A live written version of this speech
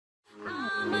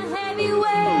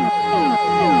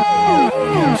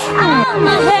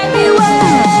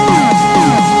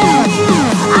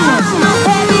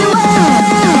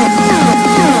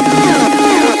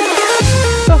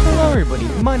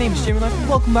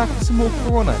welcome back to some more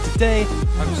For Honor. Today,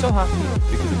 I'm so happy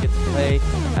because we get to play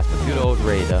as the good old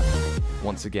Raider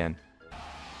once again.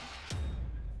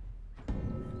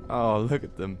 Oh, look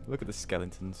at them. Look at the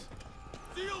skeletons.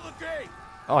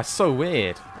 Oh, it's so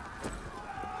weird.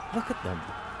 Look at them.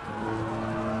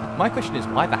 My question is,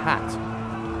 why the hat?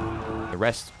 The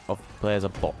rest of the players are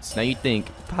bots. Now you'd think,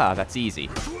 that's easy.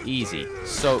 Easy.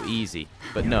 So easy.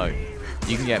 But no.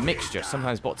 You can get a mixture.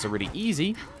 Sometimes bots are really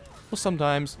easy, or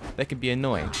sometimes they can be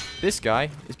annoying. This guy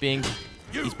is being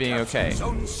okay.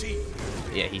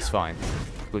 Yeah, he's fine.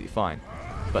 Completely fine.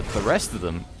 But the rest of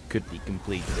them could be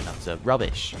complete and utter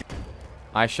rubbish.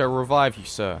 I shall revive you,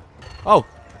 sir. Oh!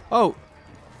 Oh!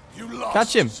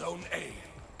 Catch him!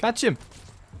 Catch him!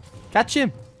 Catch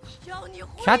him!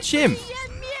 Catch him!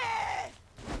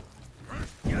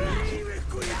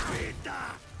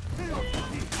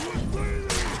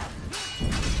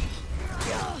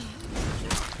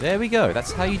 There we go.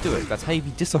 That's how you do it. That's how you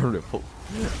be dishonorable.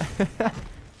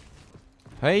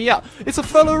 Hey, yeah. It's a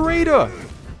fellow raider.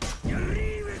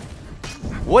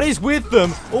 What is with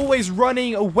them? Always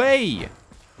running away.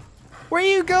 Where are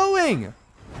you going?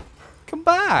 Come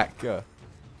back.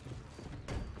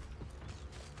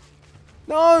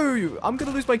 No. I'm going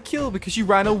to lose my kill because you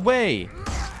ran away.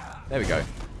 There we go.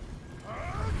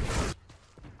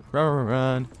 Run, run,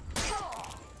 run.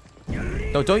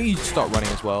 No, don't you start running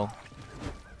as well.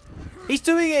 He's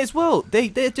doing it as well.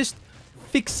 They're just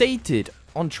fixated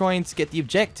on trying to get the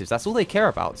objectives. That's all they care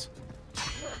about.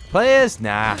 Players?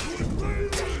 Nah.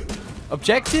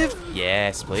 Objective?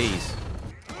 Yes, please.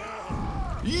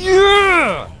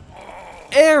 Yeah!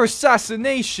 Air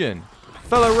assassination!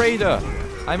 Fellow Raider,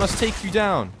 I must take you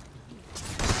down.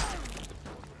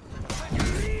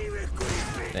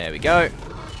 There we go.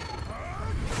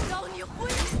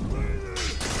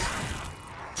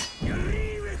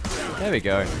 There we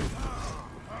go.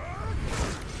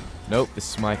 Nope, this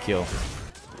is my kill.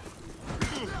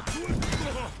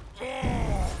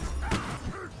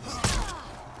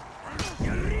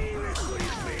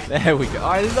 There we go.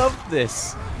 I love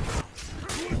this.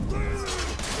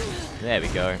 There we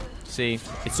go. See,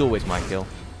 it's always my kill.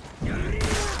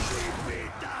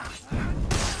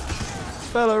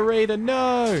 Fellow Raider,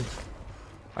 no!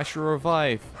 I shall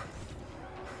revive.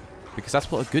 Because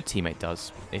that's what a good teammate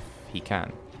does, if he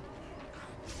can.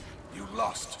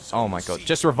 Oh my god,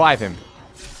 just revive him.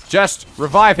 Just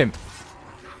revive him.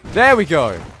 There we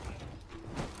go.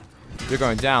 You're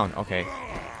going down. Okay.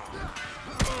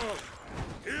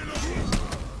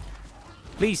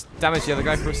 Please damage the other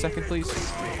guy for a second, please.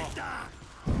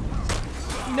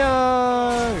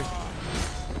 No.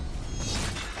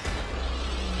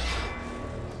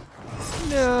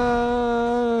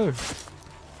 No.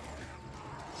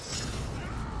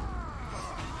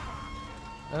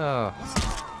 Oh.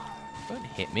 Don't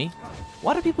hit me.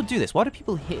 Why do people do this? Why do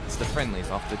people hit the friendlies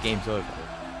after the game's over?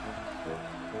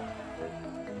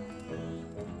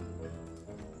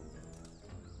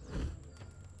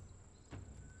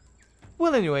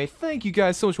 Well, anyway, thank you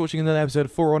guys so much for watching another episode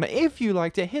of For Honor. If you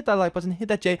liked it, hit that like button, hit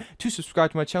that J to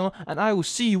subscribe to my channel, and I will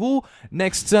see you all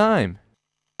next time.